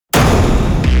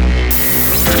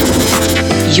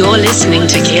You're listening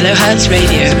to Kilohertz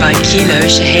Radio by Kilo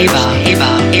Shaheba.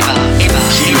 Kilohertz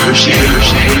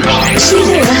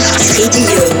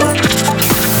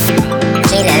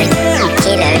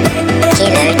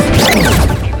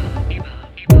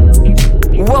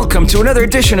Radio. Welcome to another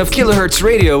edition of Kilohertz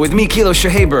Radio with me, Kilo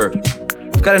Shahaber.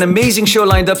 I've got an amazing show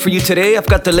lined up for you today. I've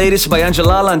got the latest by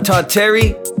Angelala and Todd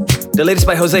Terry, the latest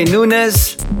by Jose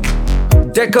Nunez,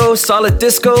 Deco, Solid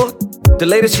Disco, the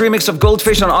latest remix of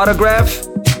Goldfish on Autograph,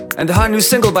 and the hot new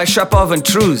single by Shapov and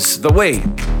Truz, The Way.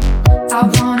 I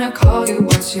wanna call you,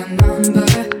 what's your number?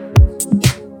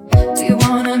 Do you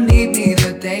wanna meet me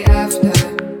the day after?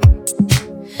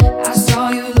 I saw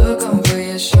you look over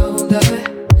your shoulder.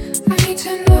 I need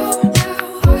to know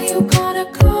now, are you gonna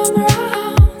come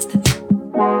around?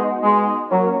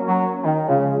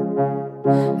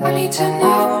 I need to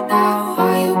know now,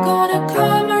 are you gonna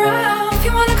come around? If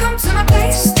you wanna come to my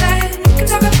place, then we can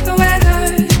talk about the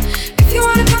weather. If you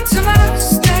wanna come to my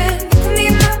house, then we can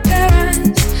meet my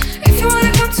parents. If you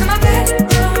wanna come to my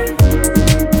bedroom,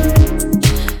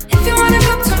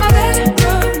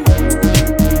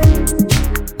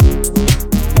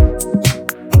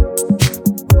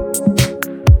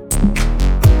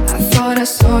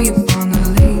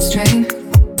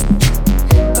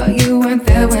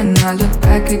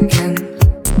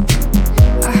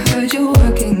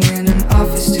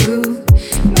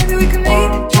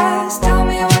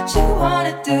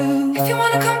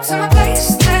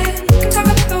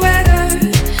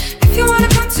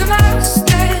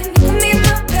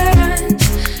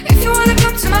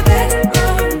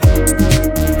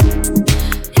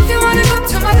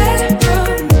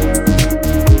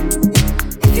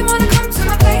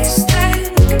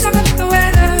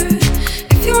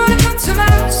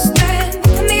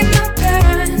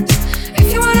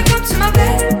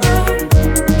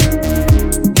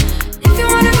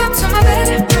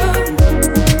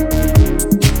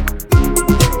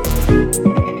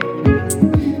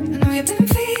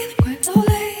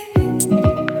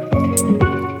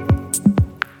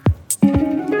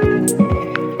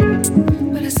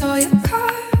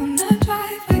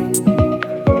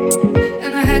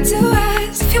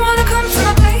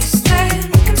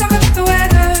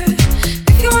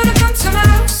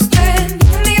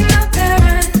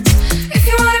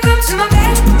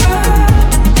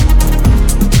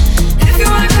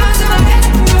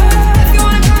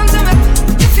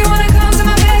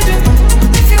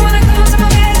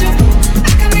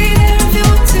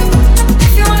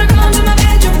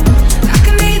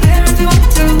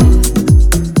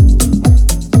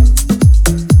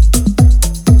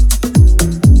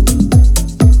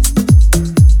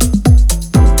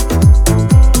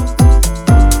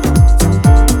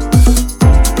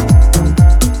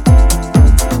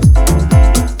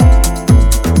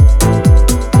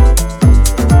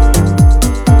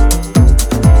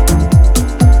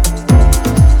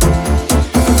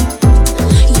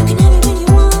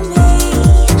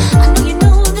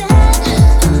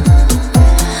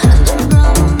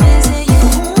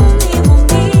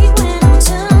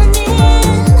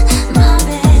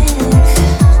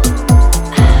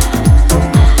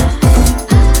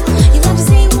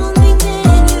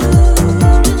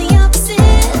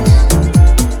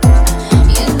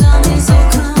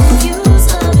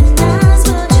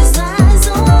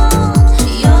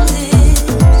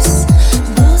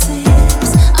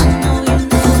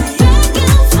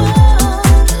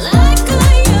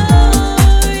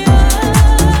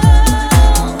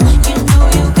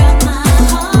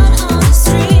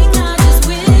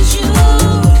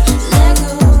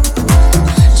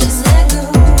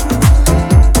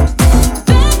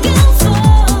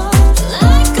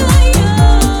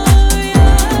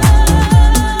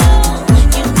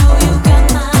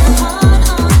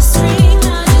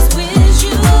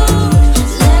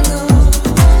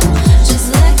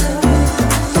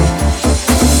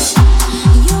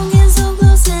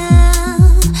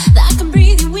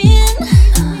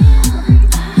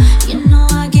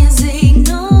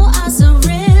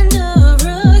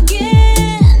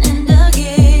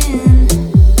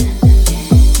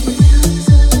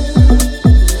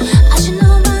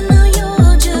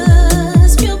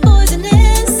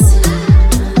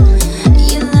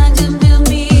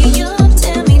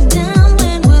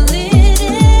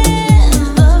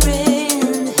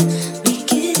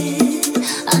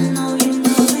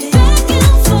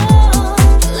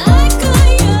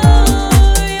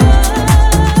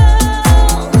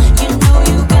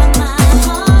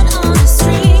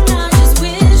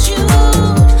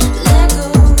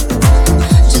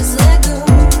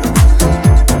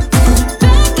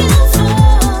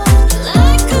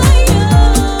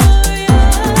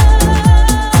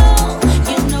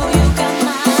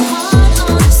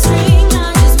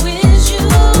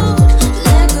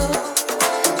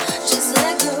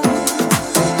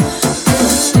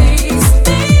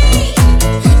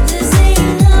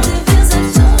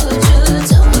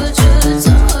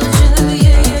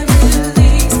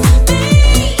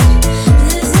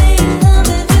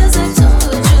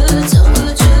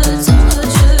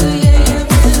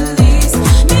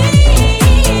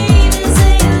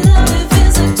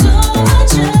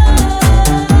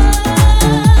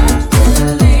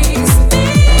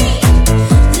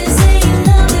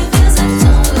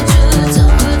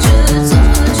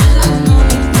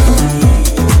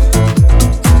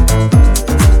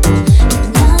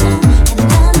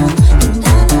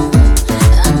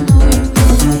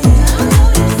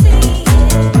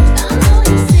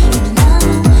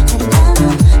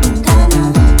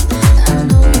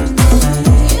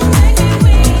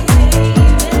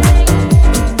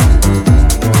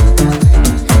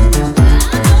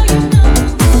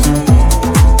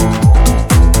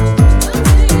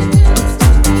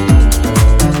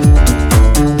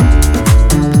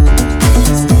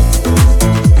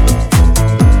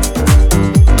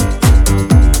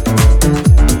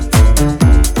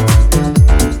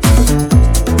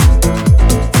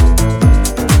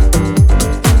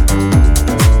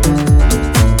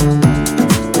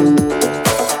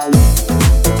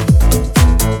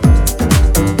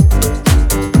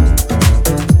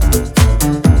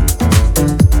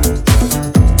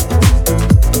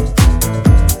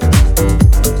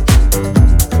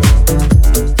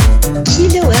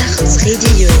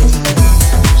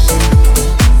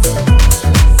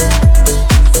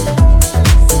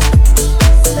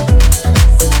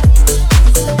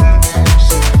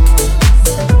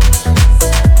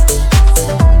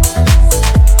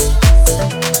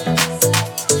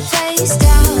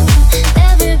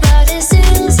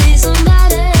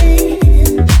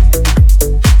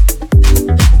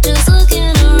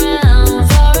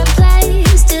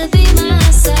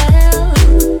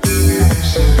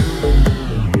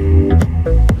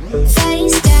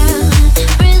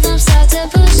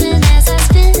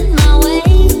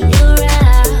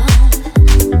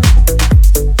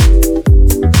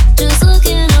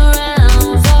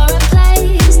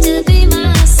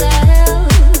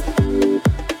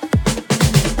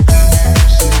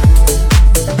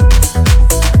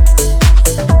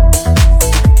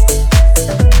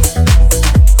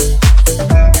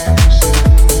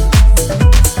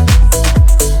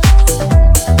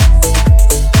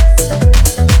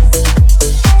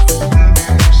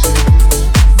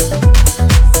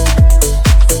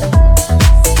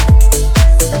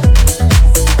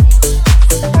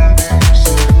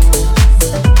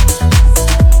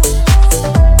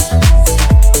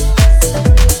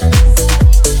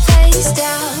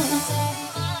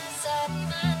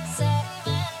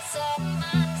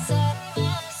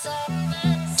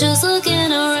 Just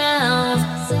looking around.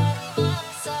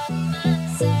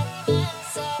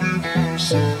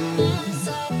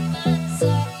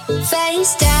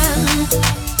 Face down.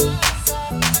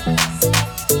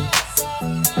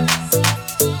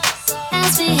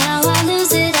 Ask me how I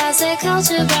lose it. I said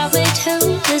culture brought me to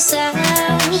the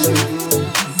sound.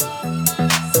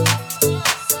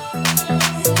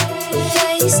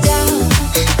 Face down.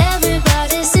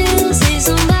 Everybody still sees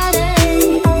somebody.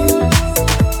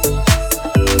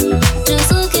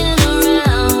 Just looking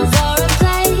around for a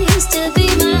place to be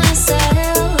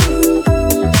myself.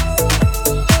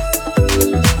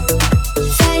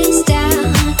 Face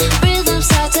down. Rhythm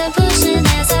starts to pushing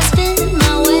as I spin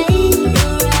my way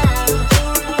around.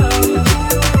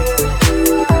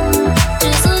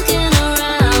 Just looking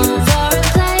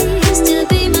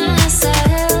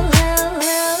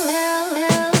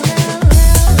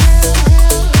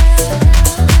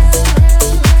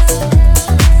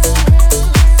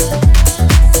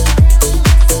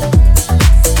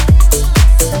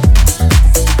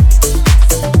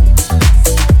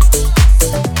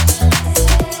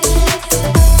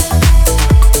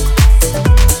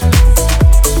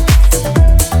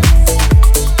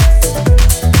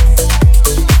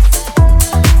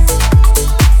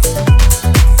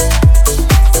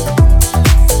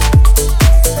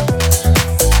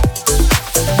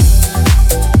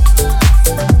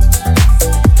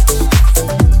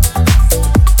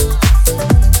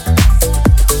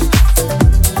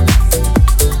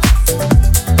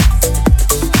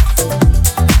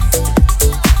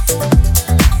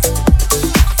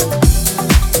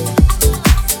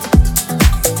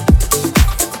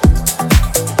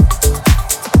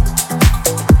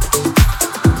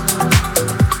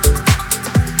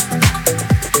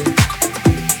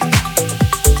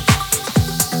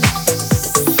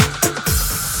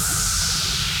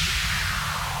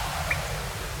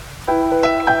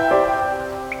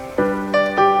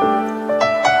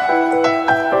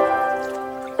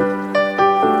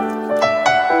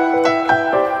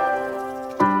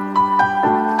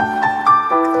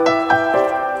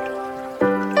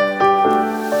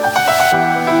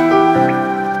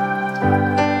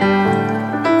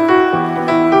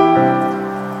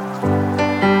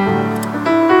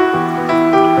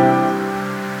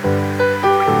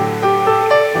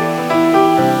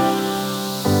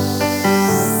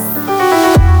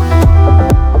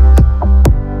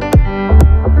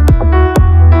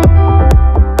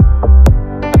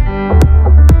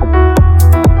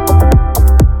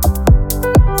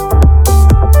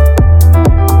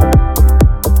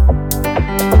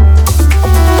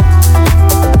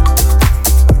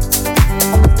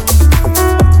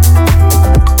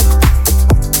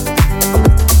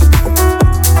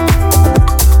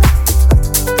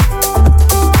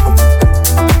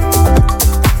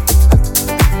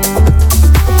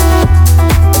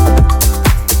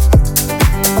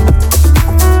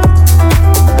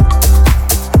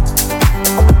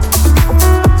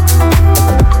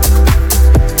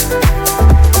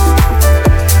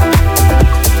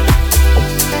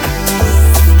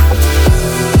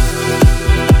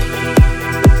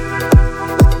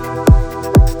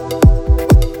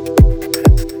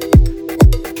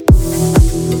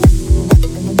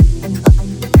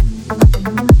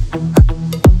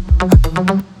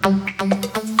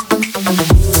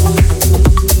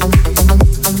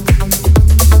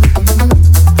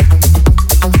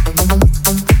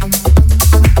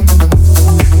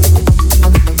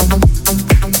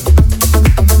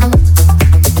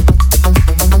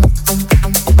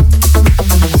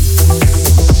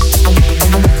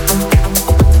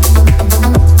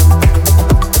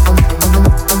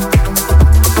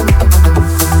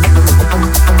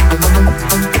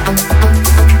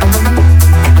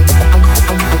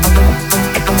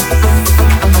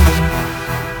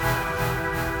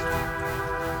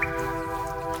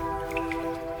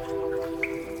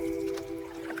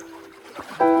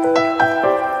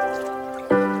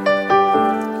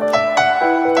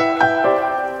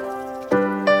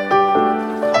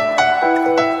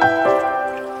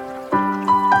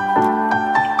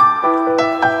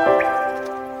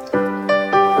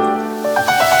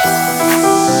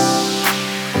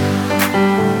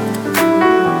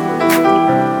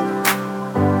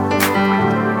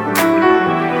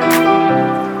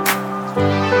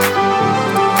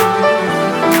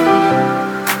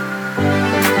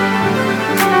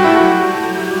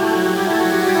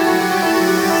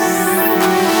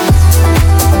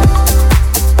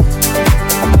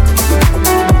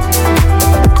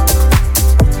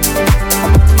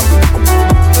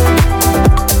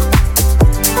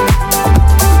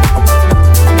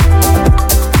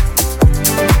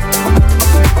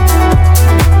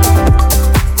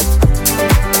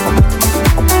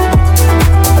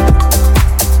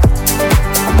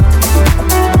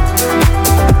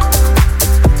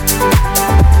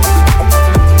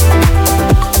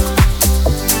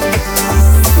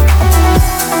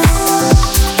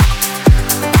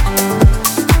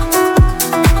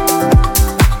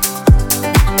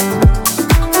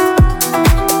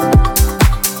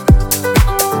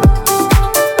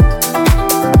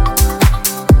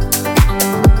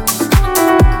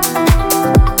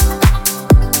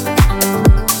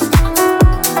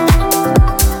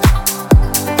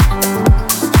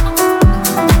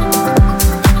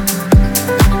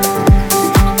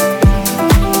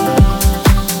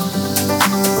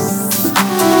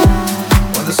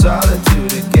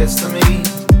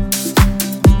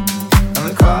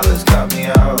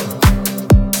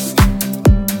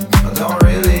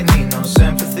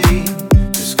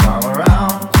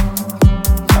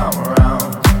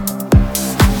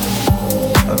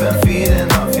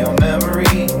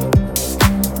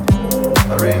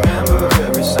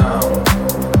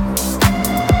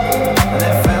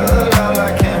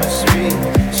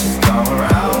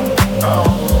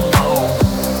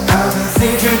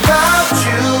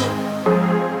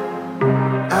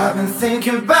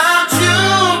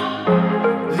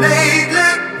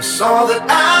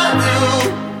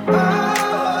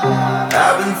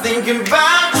been thinking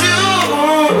about you.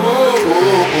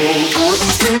 I've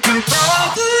been thinking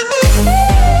about you.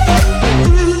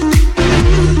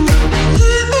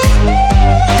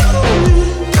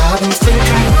 I've been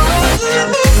thinking about you.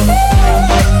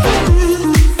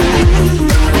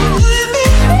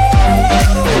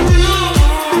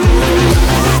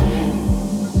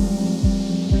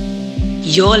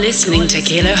 You're listening to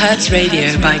Kilohertz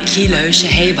Radio by Kilo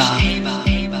Shaheba.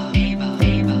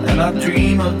 And I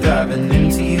dream of diving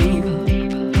into you,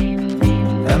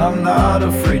 and I'm not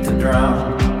afraid to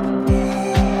drown,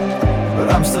 but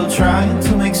I'm still trying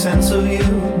to make sense of you.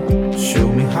 Show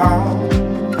me how,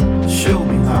 show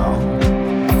me how.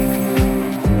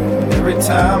 Every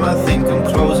time I think I'm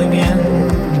closing in,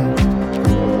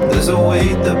 there's a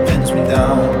weight that pins me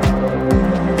down,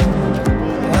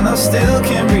 and I still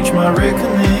can't reach my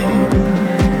reckoning.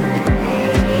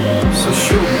 So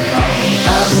show me how.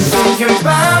 I've been thinking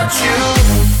about you.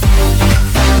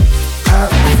 I've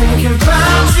been thinking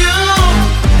about you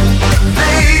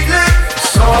lately.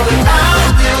 It's all that I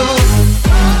do.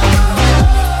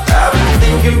 I've been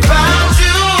thinking about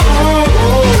you.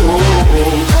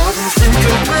 I've been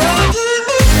thinking about you.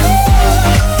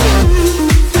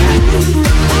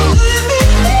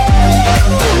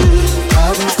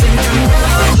 I've been thinking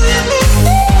about you.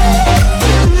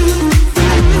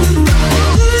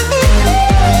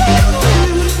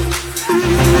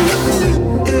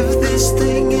 If this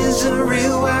thing isn't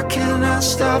real, why can't I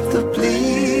stop the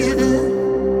bleeding?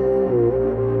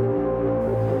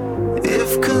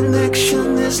 If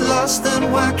connection is lost,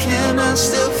 then why can't I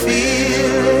still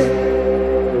feel it?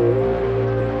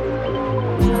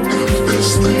 If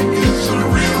this thing isn't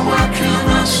real, why can't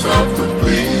I stop the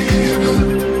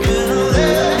bleeding?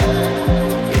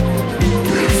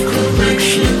 If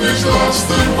connection is lost,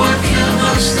 then why can't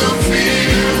I still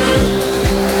feel it?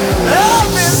 I've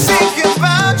been thinking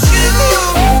about you.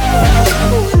 I've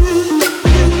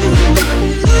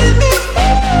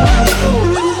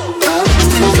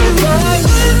been thinking about you.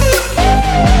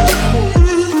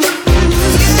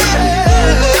 Yeah.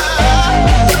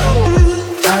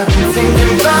 I've been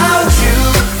thinking about you.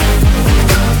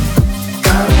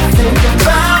 I've been thinking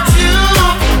about you,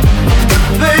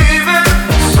 baby.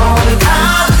 It's all that I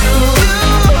do.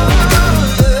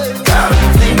 I've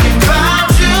been thinking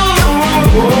about you.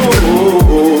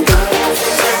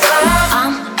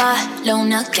 I'm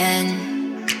alone again,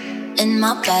 in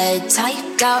my bed,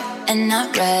 typed out and I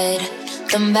read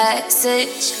the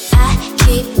message I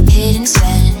keep hitting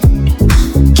send.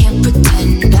 Can't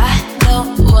pretend I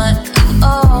don't want you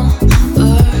over.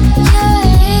 Your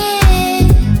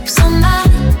lips on my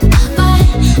mind,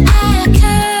 I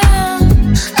come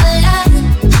alive,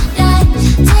 like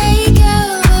take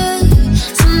over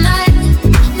tonight,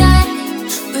 night.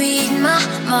 Read my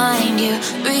mind, you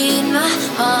read my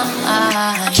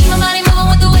mind. Keep my body moving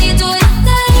with the way you do it. I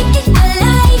like it, I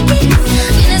like it.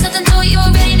 And there's nothing to it, you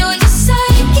already know it. You're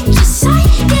psychic, you're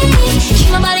psychic. Keep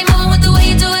my body moving with the way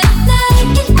you do it. I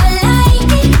like it, I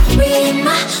like it. Read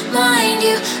my mind,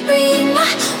 you read my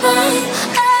mind.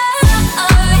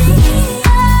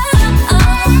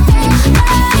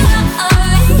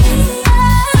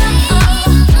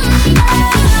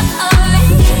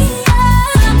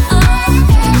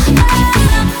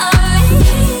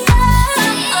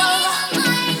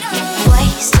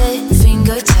 Wasted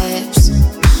fingertips,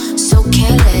 so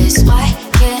careless. Why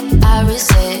can't I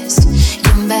resist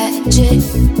your magic?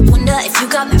 Wonder if you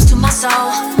got maps to my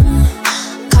soul.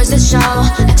 Cars that show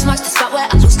X marks the spot where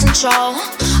I lose control.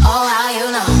 Oh, how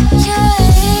you know? Your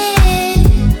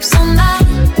lips on my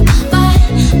mind,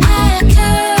 I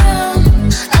come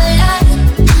alive,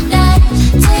 like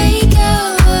take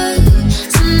over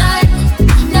tonight,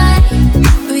 night.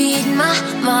 Read my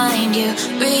mind, you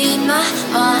read my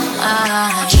mind.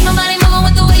 Keep my body moving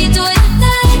with the way you do it. I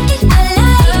like it, I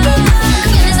like it.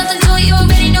 And there's nothing to it, you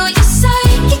already know it. You're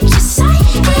psychic, you're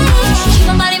psychic. Keep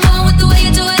my body moving with the way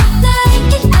you do it. I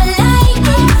like it, I like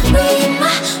it. Read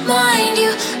my mind,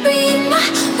 you read my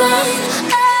mind.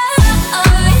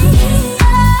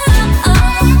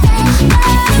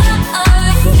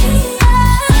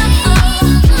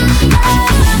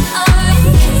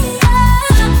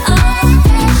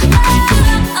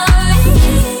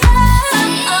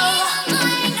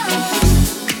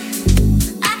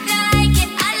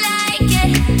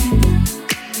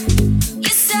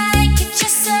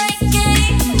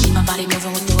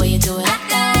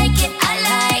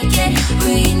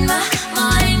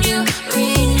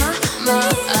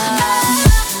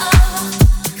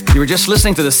 You were just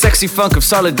listening to the sexy funk of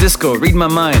Solid Disco, Read My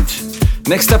Mind.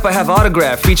 Next up I have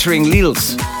Autograph featuring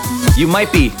Lils, You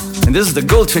Might Be, and this is the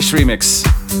Goldfish remix.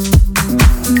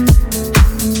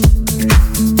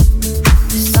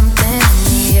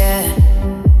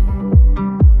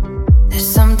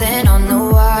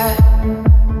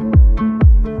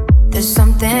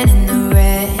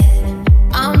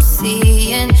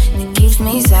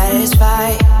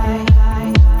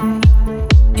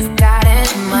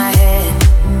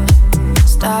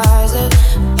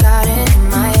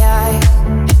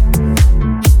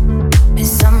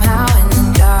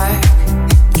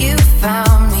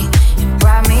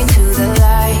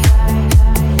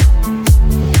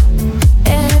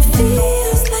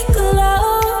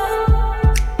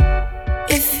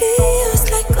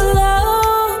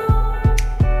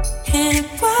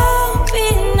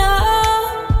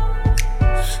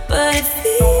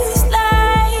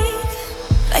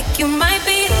 you might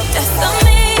be the death of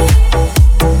me.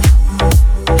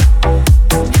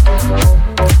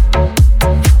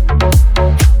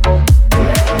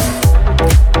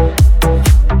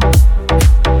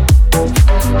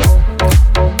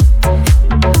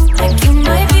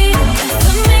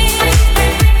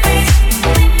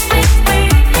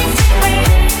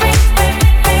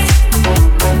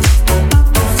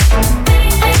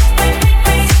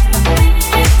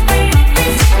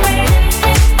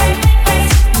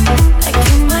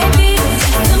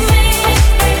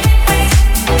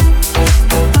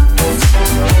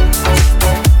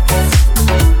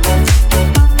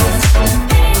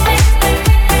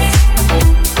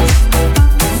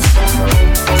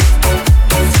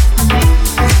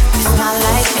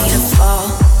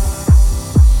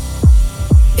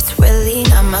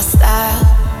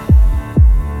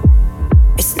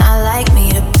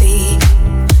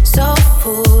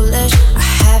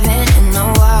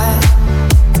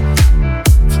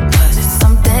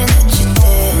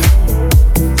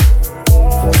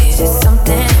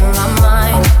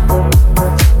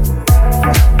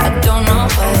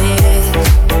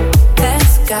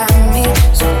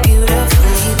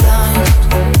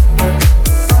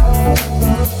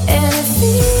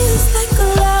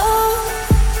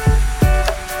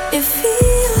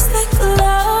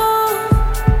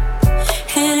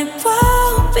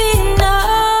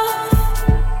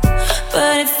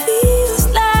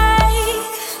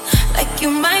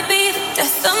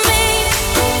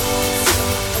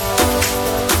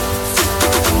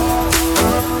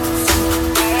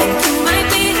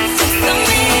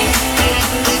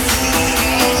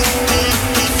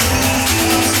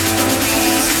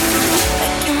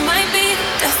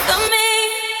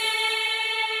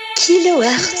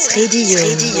 Kilohertz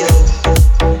Radio.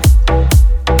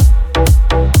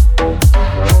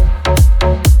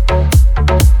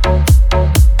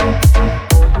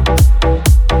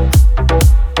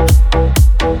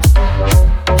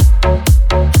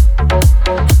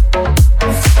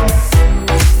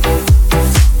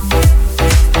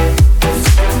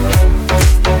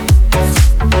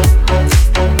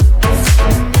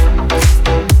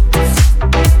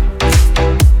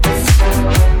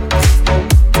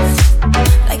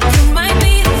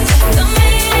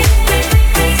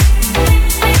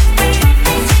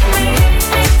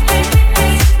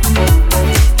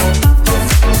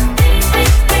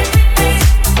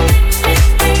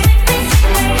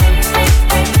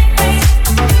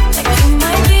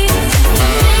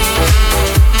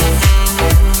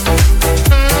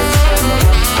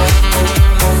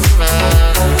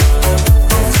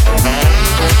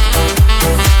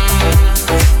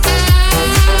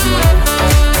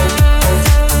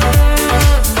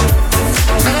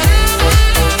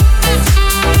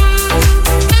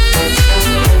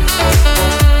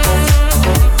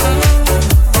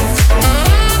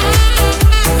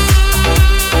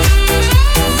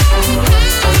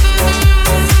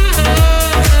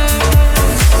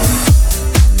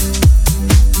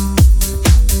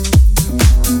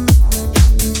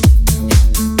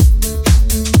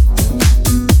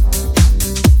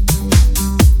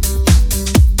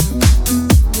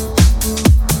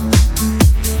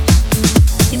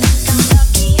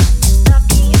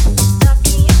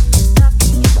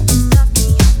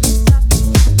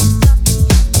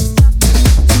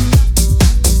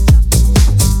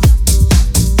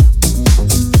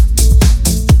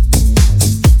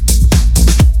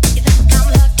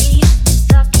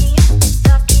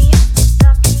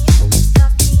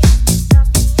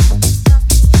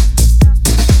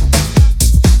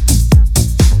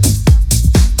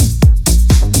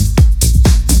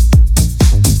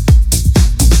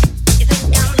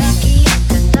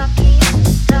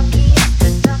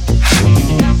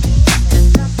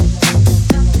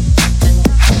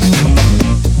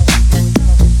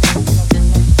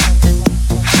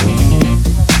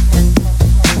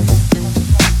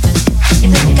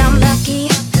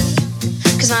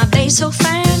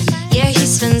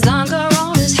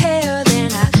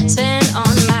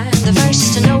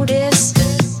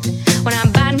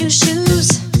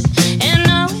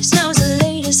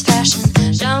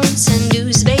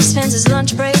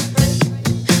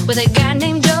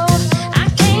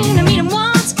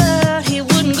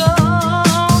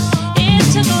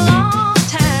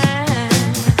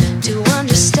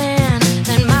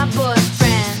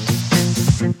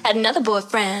 Another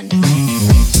boyfriend.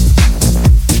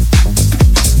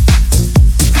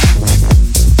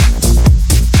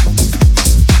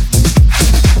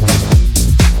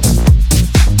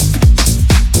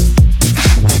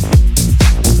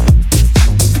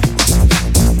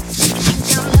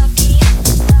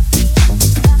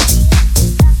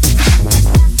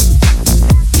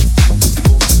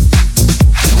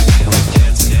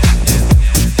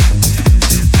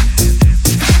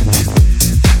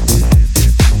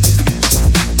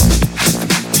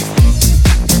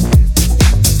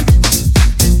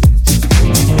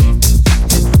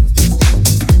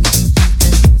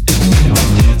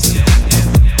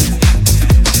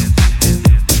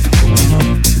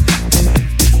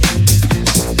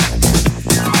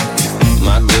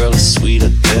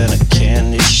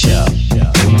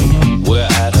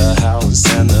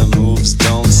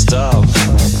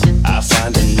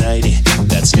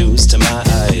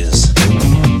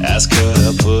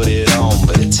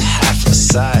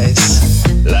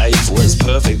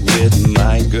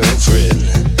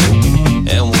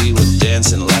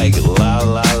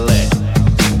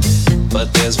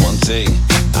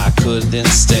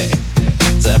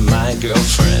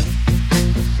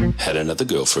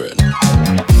 girlfriend.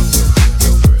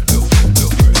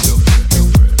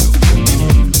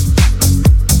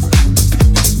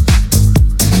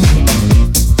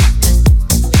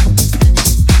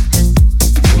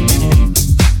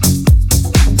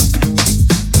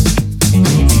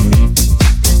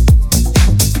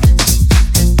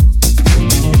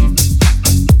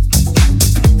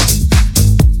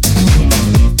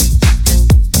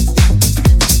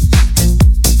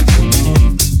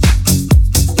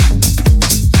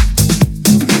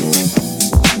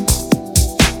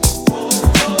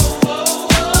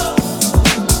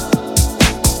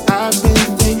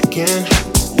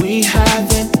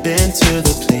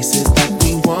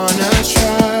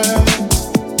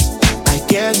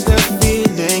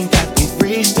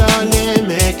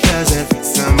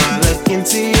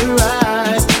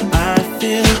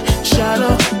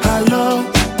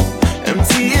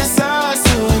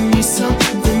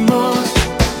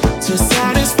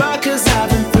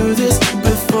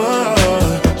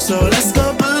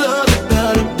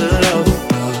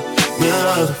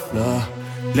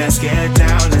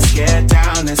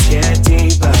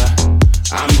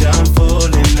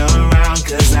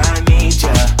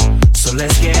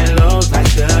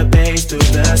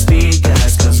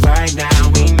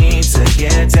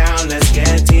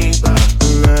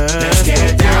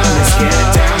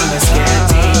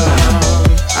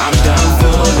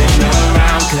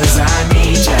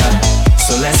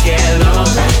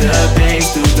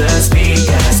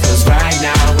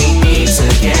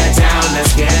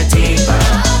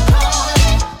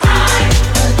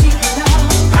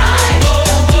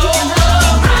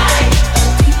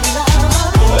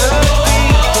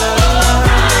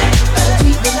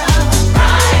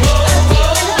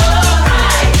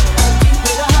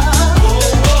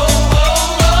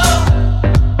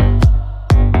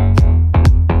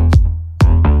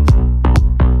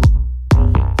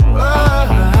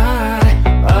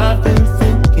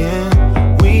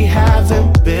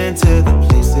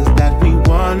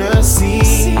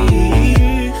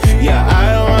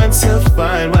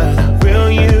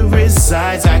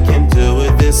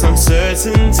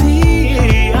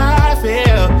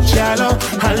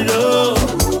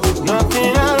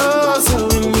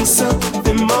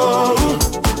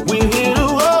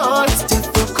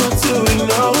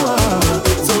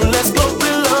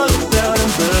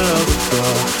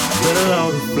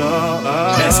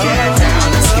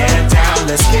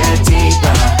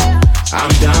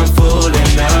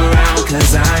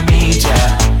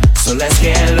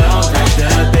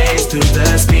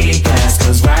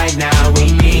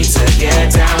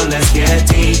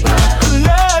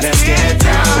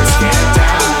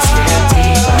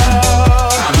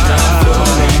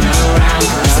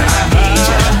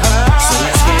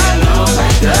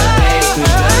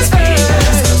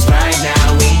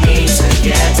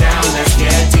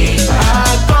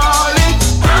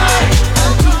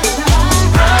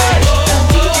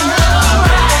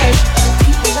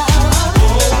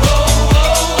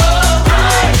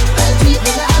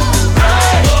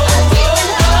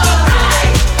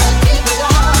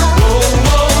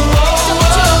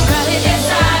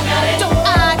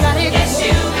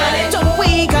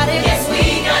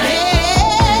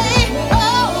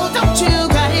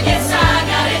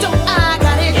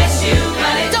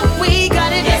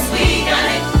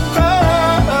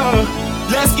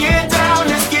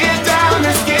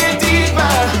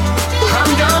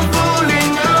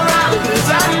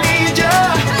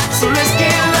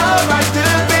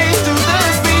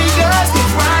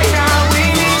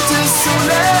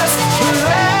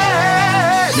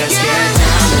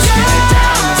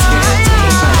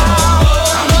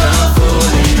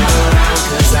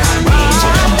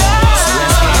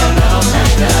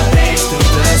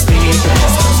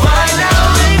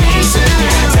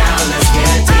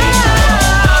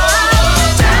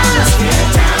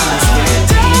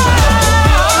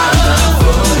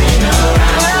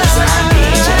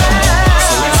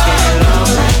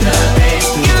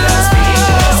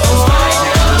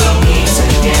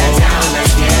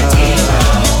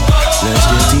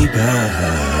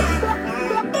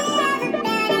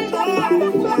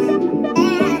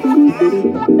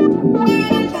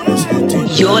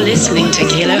 You're listening to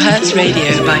Kilohertz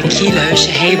Radio by Kilo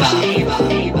Shaheba.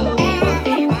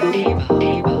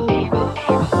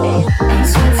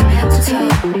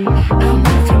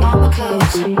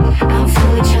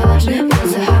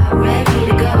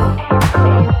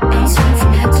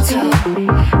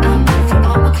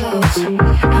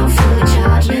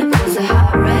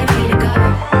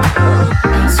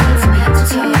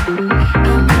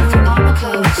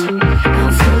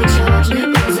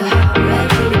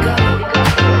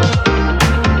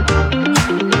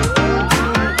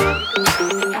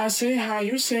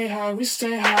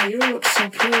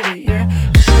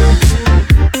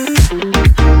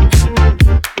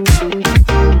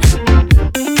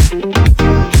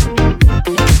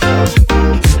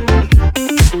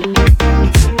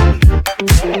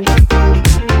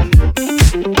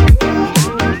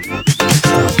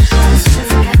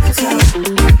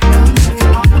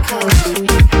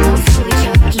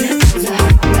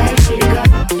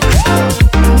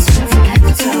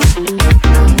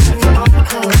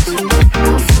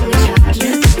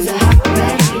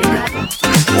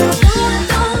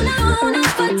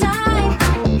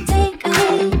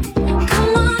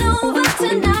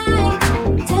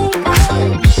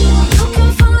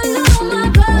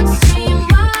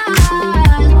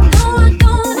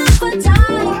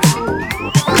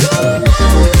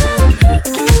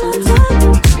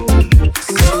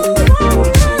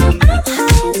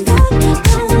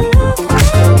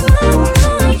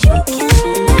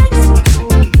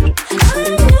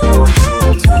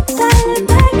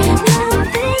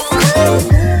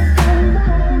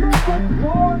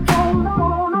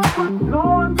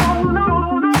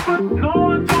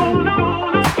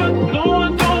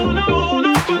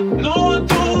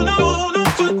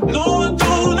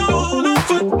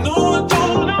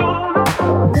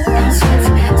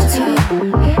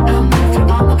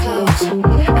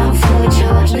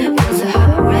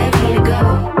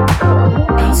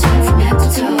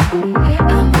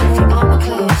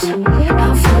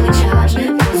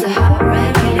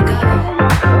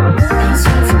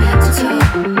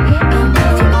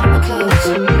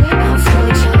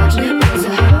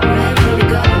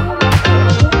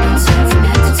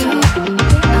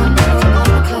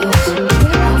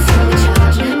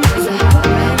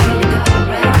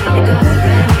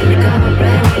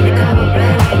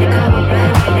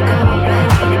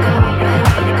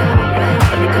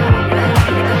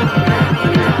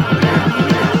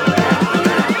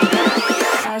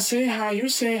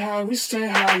 why we stay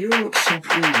high, you look so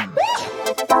pretty.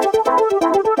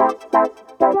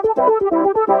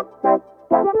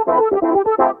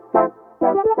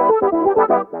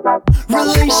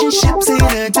 Relationships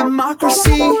ain't a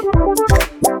democracy.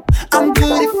 I'm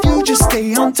good if you just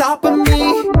stay on top of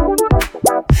me.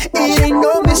 It ain't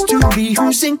no mystery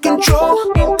who's in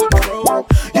control.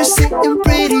 You're sitting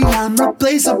pretty, I'm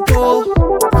replaceable.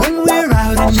 When we're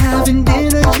out and having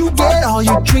dinner, you get all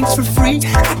your drinks for free.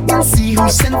 I can see who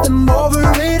sent them over,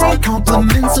 it ain't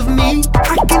compliments of me.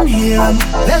 I can hear them,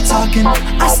 they're talking,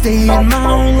 I stay in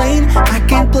my own lane. I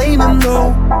can't blame them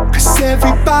though, cause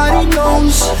everybody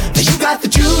knows that you got the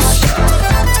juice.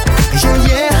 Yeah,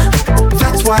 yeah,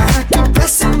 that's why I keep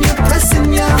pressing you,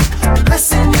 pressing you,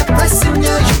 pressing you, pressing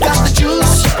you. You got the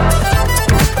juice,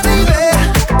 baby.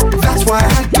 That's why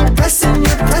I keep pressing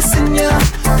you, pressing you,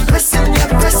 pressing you,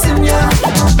 pressing you.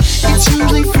 It's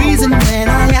usually freezing when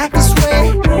I act this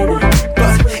way,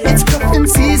 but it's cuffing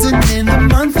season in the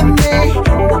month of May.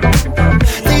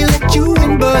 They let you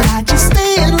in, but I just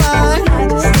stay in line.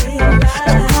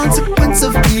 A consequence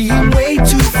of being way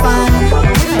too fine.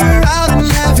 When we're out and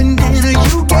having dinner,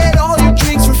 you get all your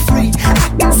drinks for free.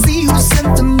 I can see who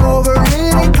sent them over,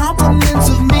 it ain't compliments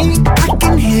of me. I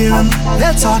can hear them,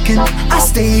 they're talking, I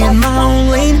stay in my own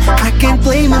lane. I can't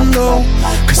blame them though,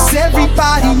 cause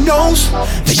everybody knows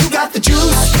that you got the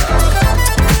juice.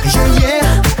 Yeah,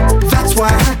 yeah, that's why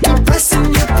I keep pressing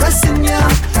you, pressing you,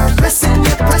 pressing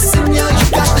you, pressing you. You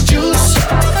got the juice,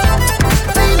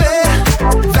 baby.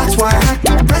 That's why I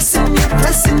keep pressing you,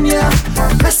 pressing you,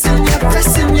 pressing you,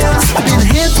 pressing you. I've been a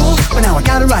handful, but now I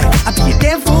got it right. I'd be a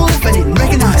damn fool if I didn't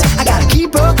recognize I gotta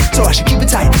keep up, so I should keep it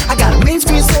tight. I got a main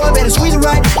squeeze, so I better squeeze it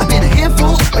right. I've been a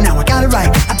handful, but now I got it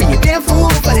right. I'd be a damn fool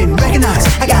if I didn't recognize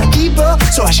I gotta keep up,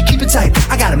 so I should keep it tight.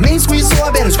 I got a main squeeze, so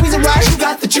I better squeeze it right. You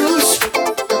got the juice.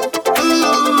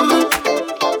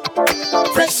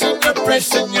 Pressing you,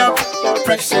 pressing you,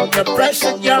 pressing you,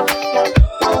 pressing you.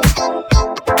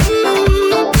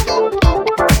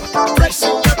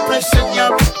 Pressing you, pressing you,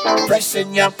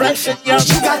 pressing you, pressing you.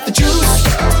 You got the juice.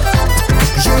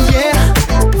 Yeah, yeah.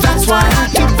 That's why I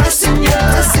keep pressing you,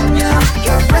 pressing you,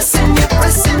 pressing you,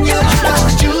 pressing you. You got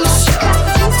the juice,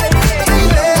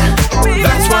 baby.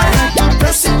 That's why I keep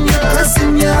pressing you,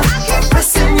 pressing you,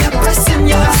 pressing you, pressing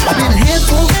you. I've been a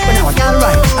handful, but now I got it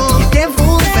right. I'd be a damn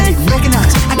fool if I didn't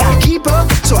recognize I gotta keep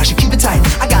up, so I should keep it tight.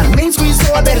 I got a main squeeze,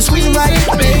 so I better squeeze it right.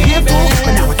 I've been a handful,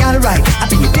 but now I got it right. I'd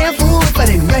be a damn fool if I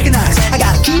didn't recognize I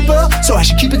gotta keep up, so I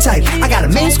should keep it tight. I got a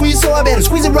main squeeze, so I better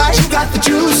squeeze it right. You got the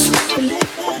juice.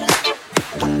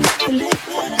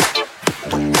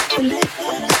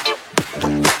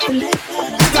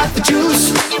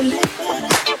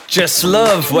 Just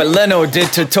love what Leno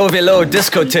did to Tove Lo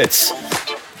Disco Tits.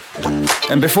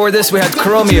 And before this we had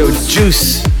Chromeo,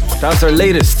 Juice. That was our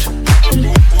latest.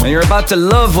 And you're about to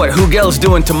love what Hugel's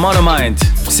doing to Monomind.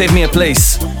 Save Me a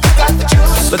Place.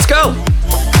 Let's go!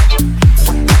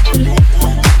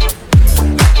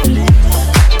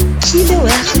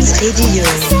 Kilohertz Radio.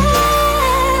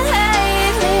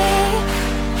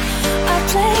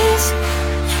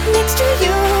 Next to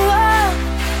you, save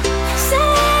me.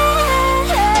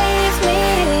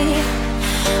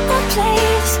 A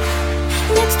place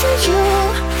next to you,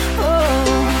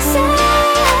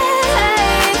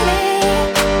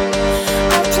 save me.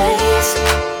 A place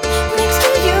next to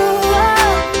you,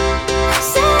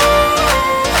 save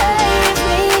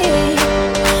me.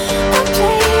 A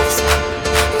place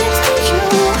next to you.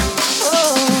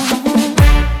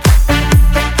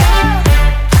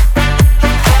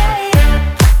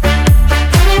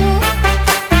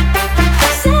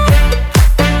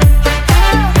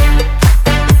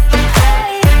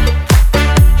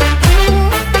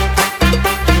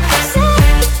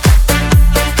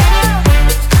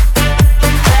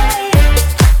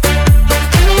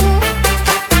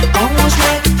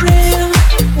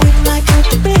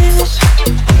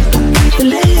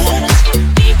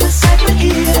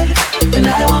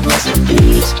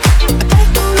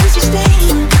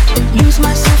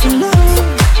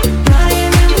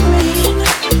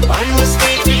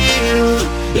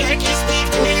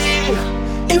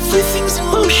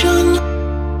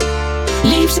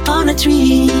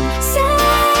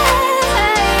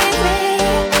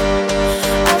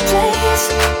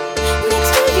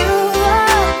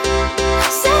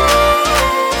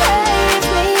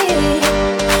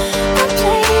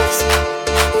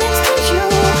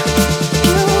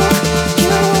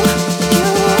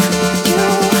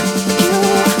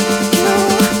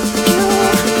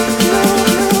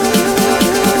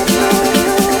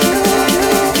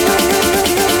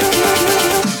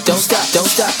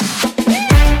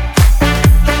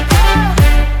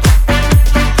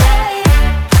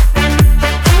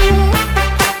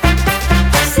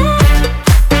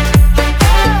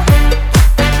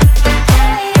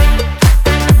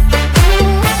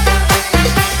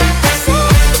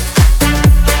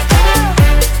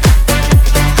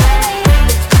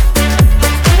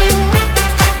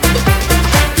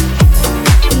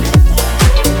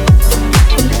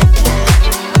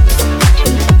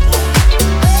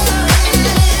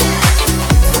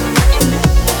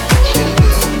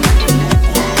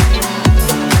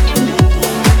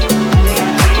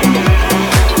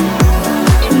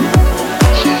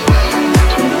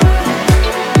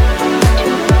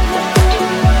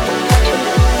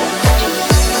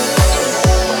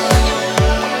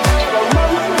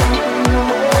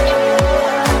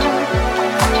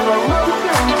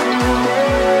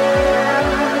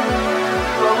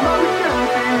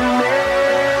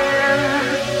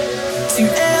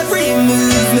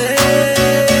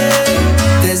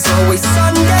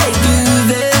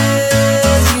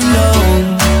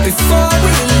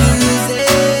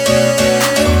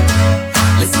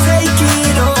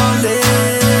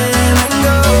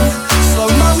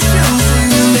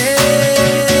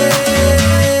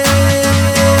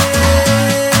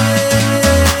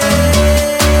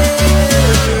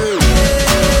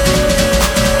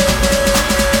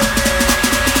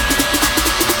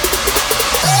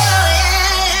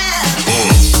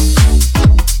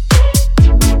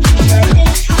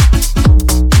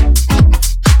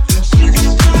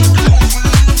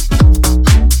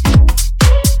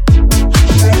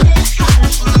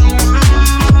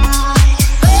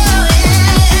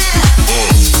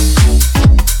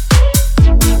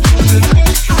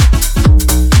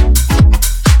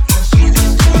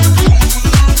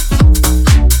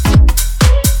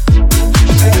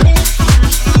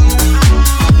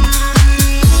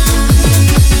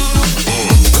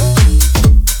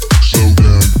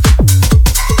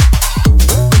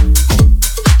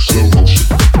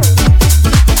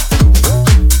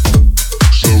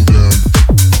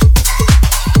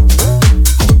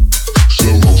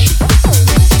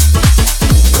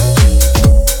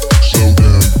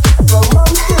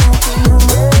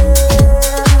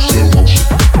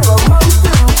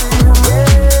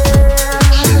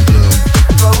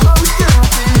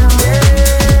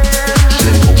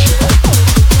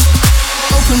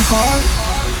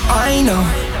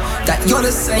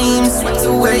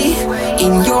 away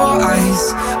in your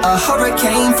eyes. A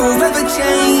hurricane forever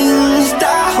changed.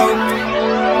 I hope.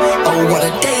 Oh, what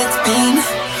a day it's been.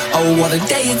 Oh, what a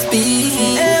day it's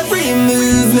been. Every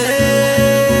movement,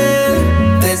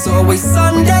 there's always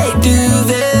Sunday do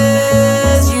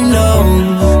this, you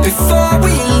know. Before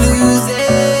we lose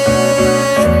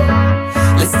it,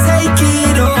 let's take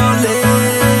it all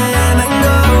in and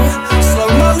go slow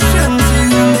motion to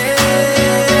me.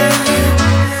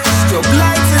 Strobe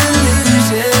lights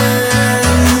illusions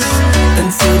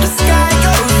until the sky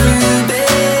goes ruby.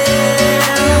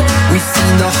 We've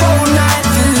seen the whole night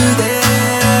through there.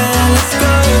 Let's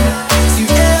go to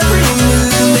every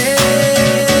movement.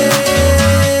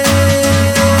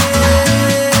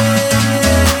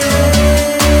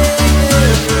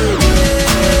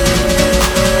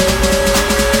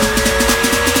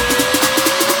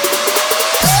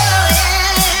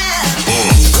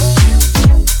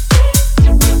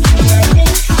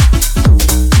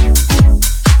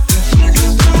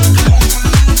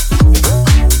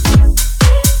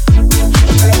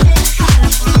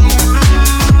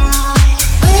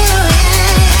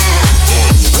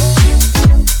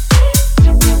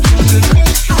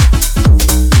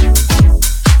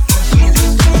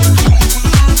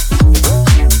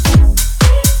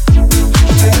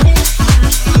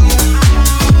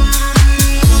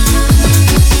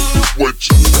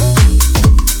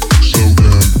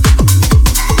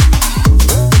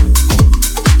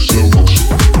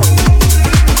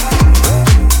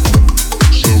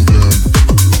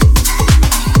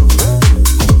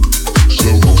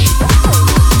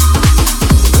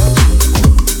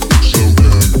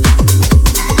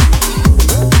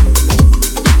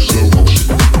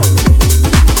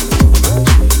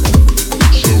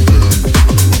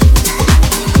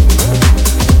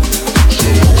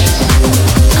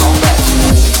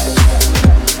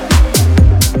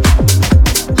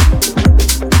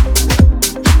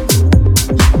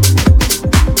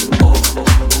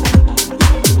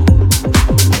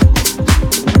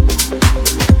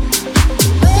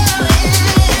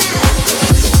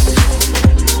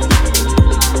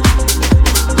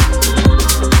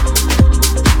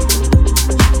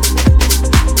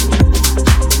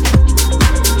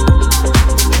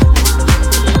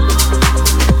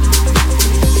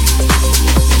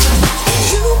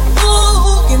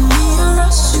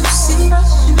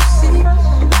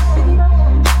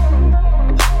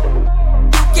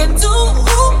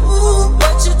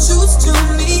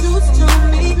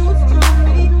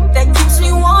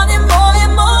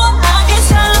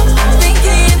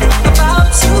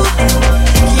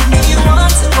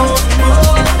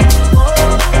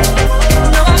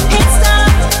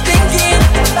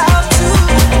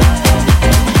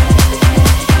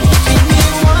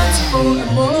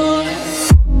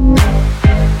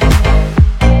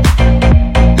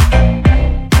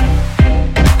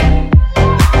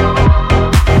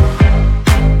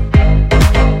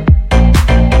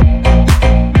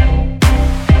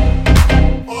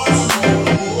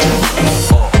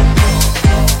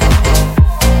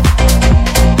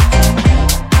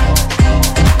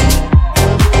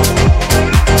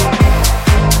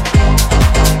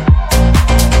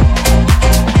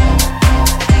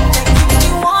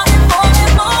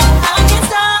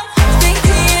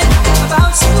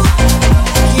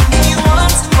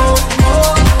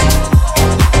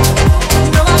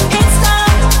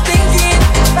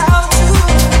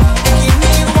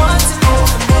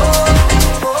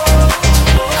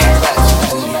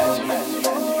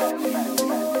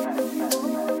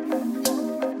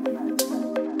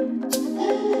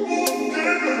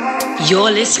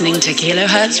 You're listening to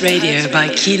Kilohertz Radio by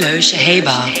Kilo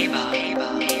Shaheba.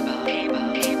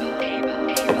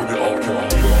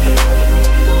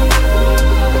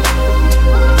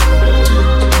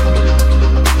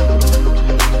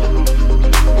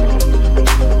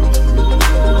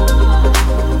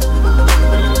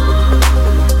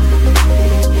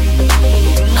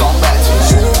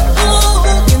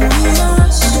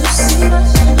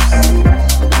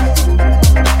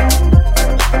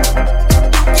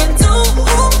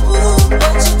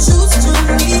 Choose to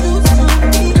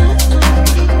leave.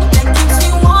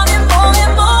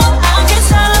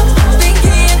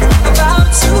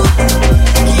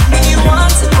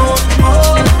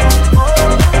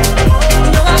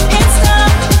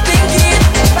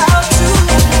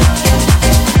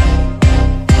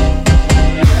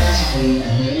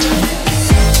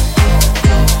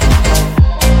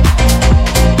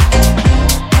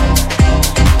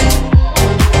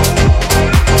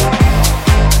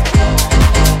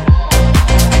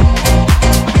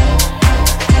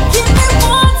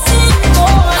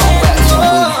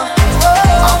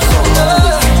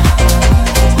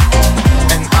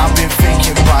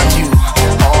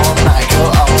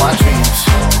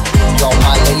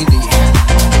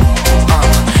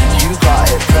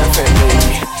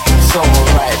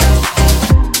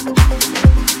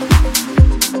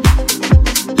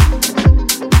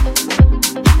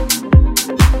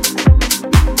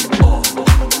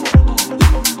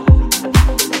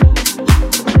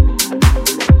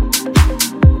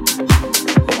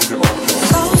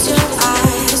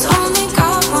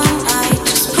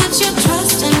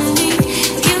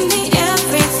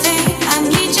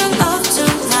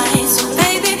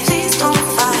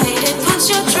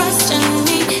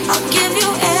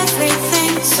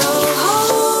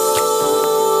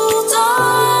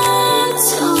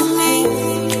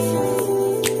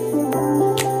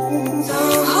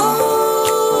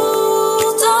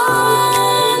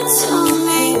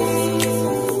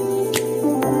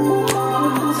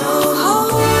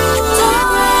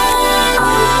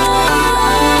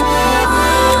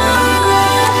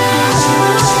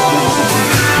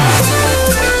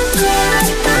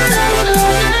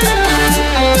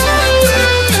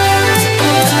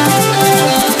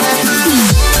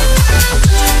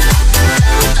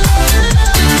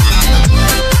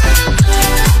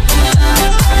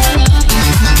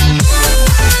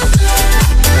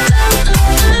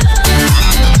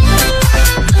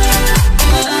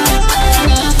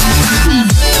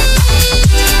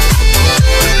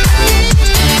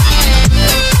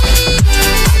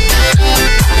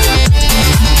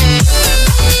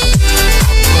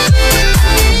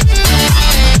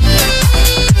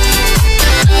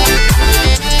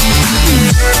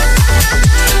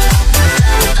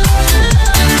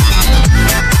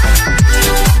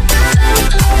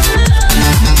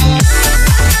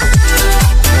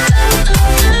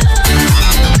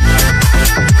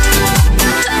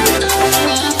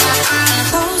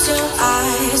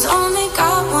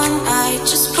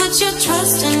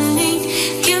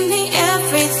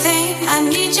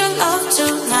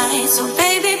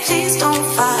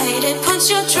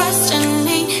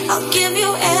 give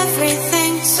you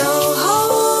everything, so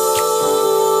hold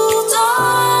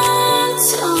on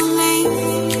to me.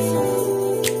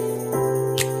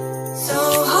 So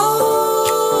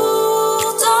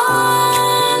hold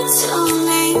on to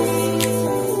me.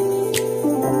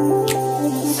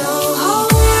 So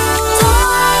hold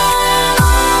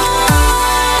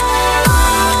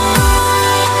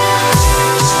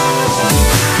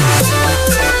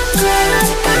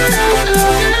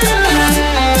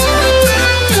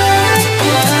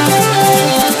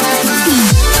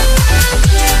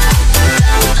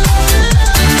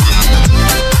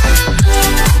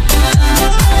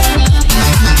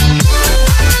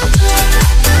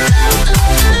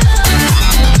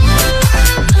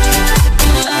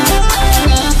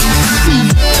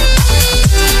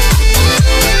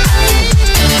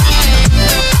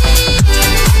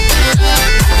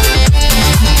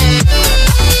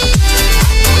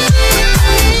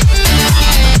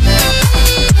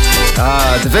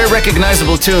The very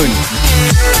recognizable tune.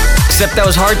 Except that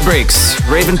was Heartbreaks,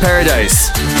 Raven Paradise.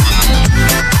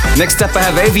 Next up I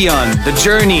have Avion, The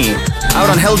Journey, out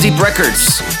on Hell Deep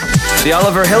Records. The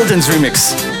Oliver Heldens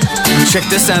remix. Check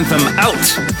this anthem out.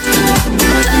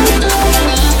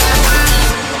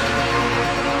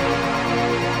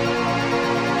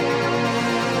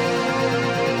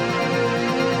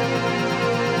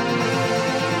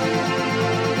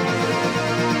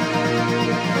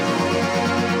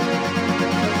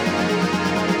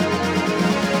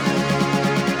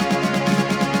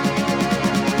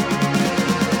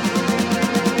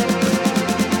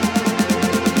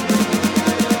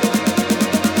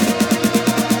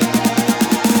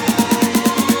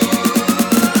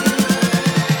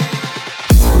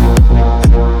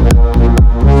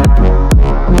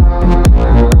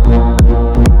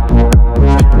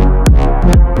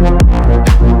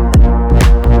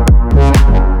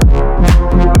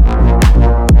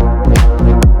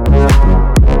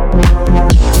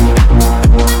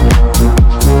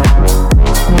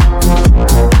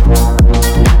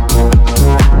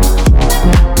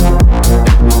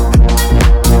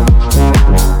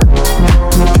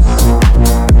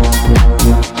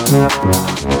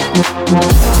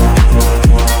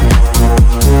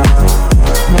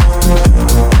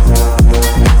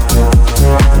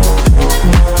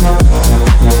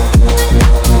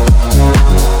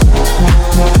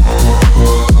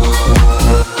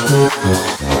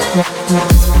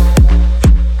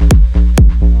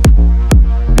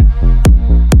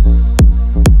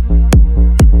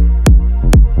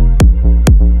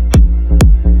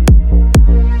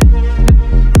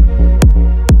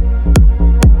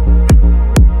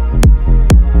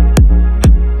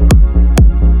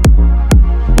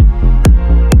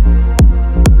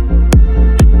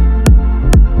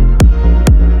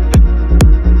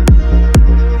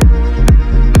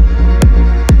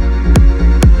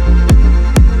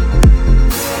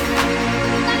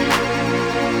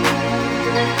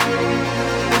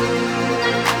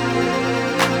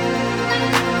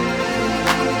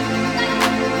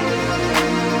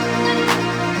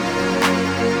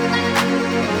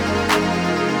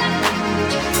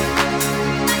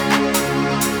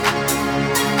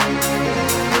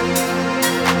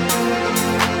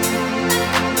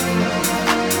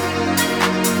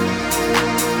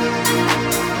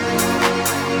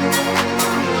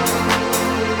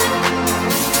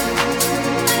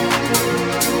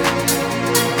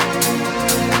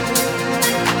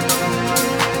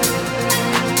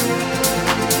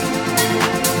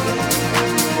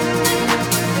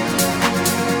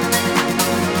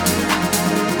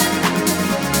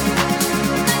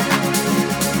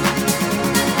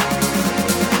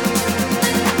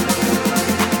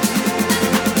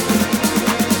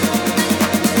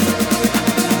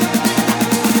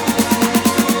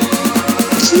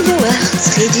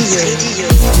 Kilohertz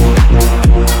Radio.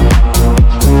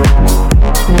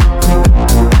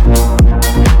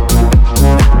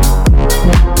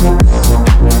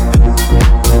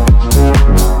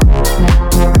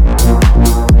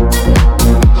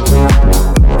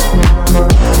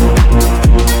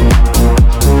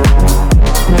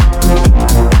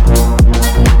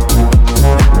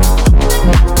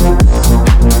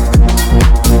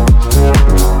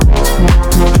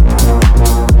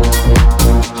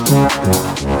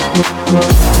 We'll be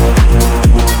right back.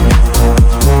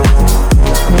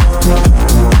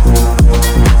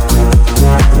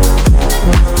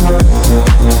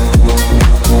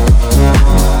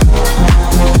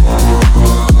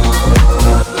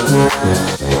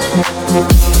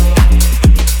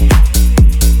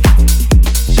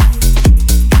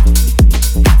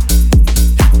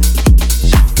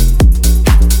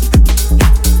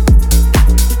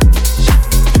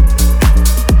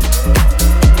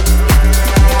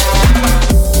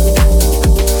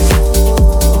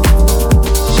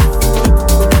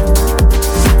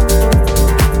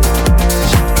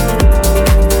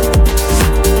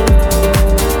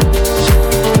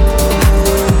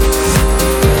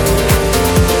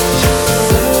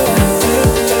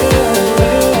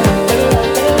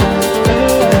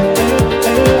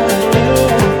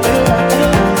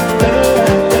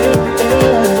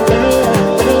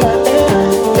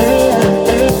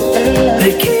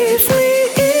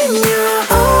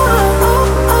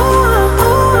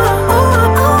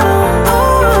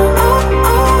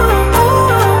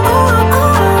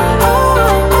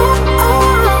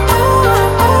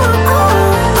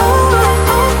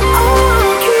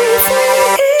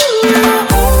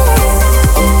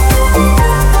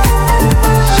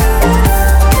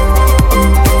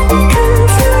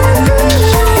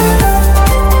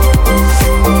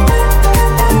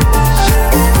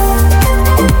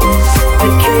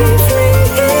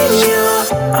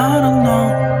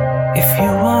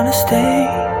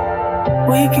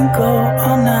 can go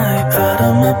all night out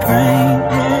of my brain.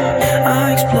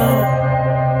 I explode,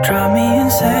 drive me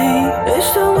insane.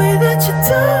 It's the way that you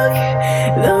talk,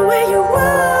 the way you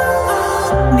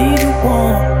walk. Need you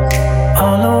warm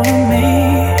all over me.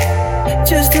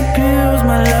 Just abuse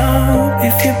my love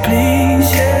if you please.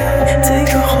 Yeah.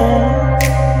 Take a hold,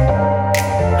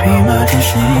 be my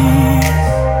disease.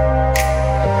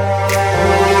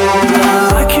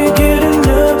 I can't get enough.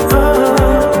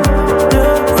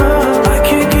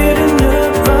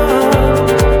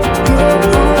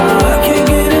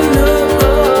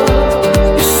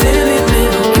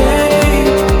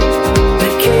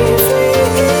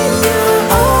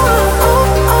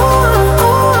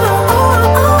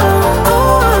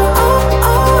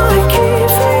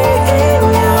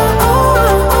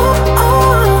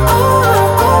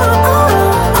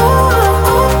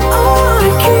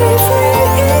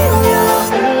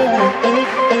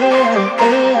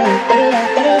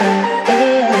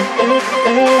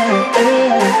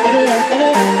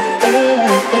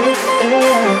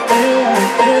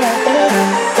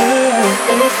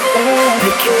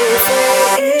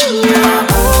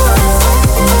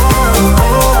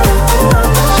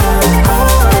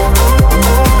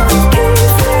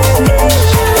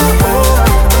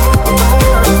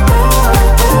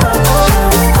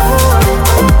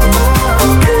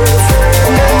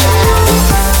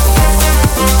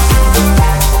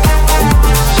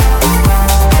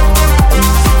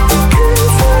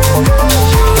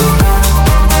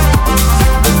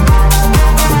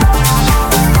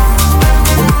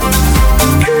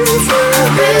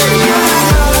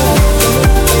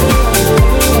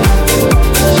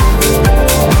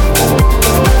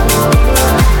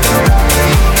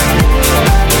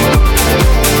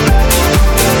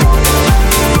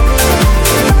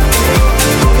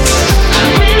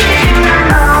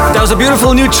 A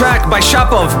beautiful new track by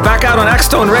Shapov, back out on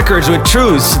Axtone Records with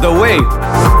Trues, The Way.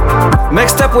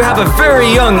 Next up we have a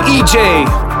very young EJ,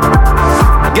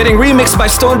 getting remixed by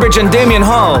Stonebridge and Damian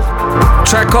Hall.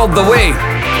 Track called The Way.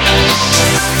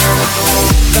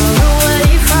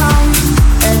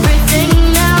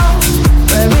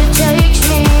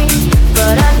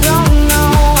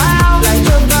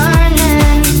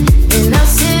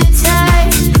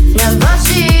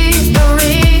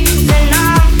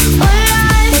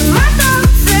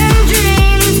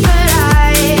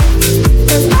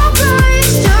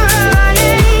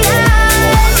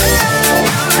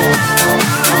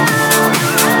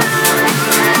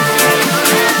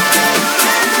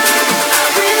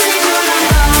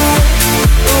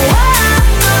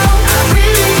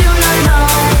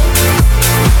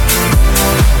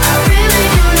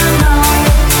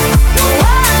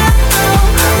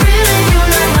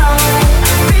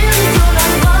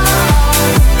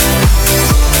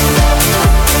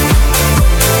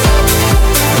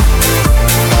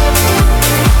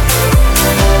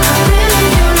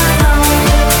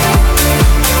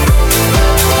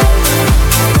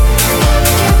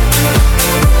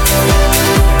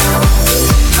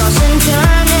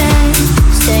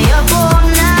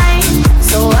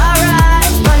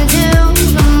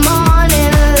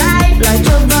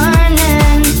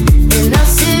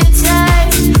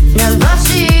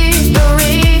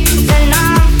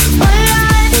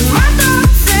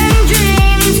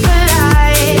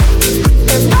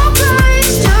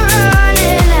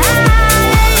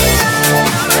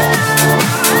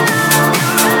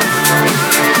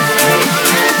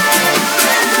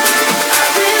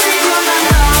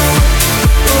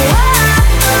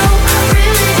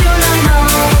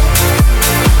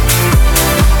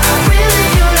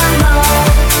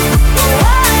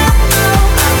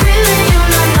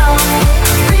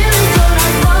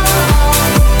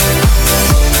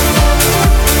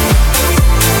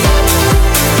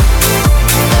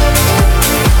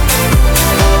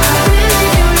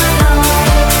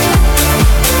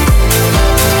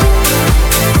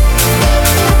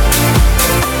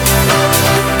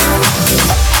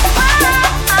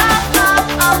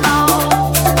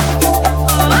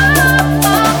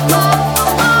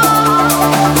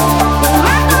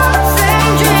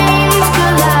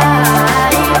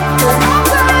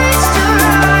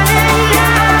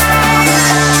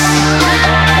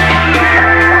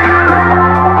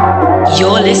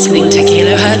 Listening to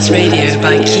Kilohertz Radio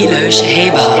by Kilo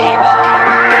Shaheba.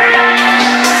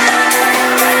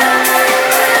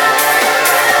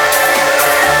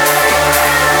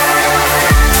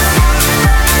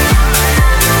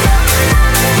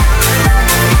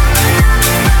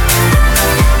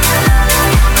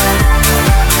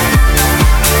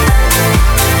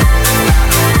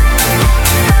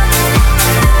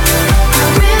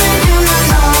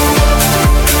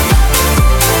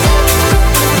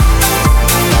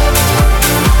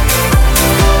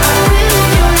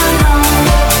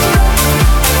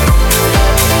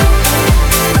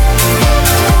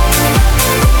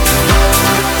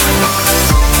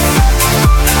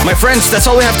 friends, that's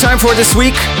all we have time for this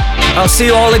week. I'll see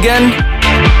you all again.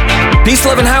 Peace,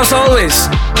 love, and house always.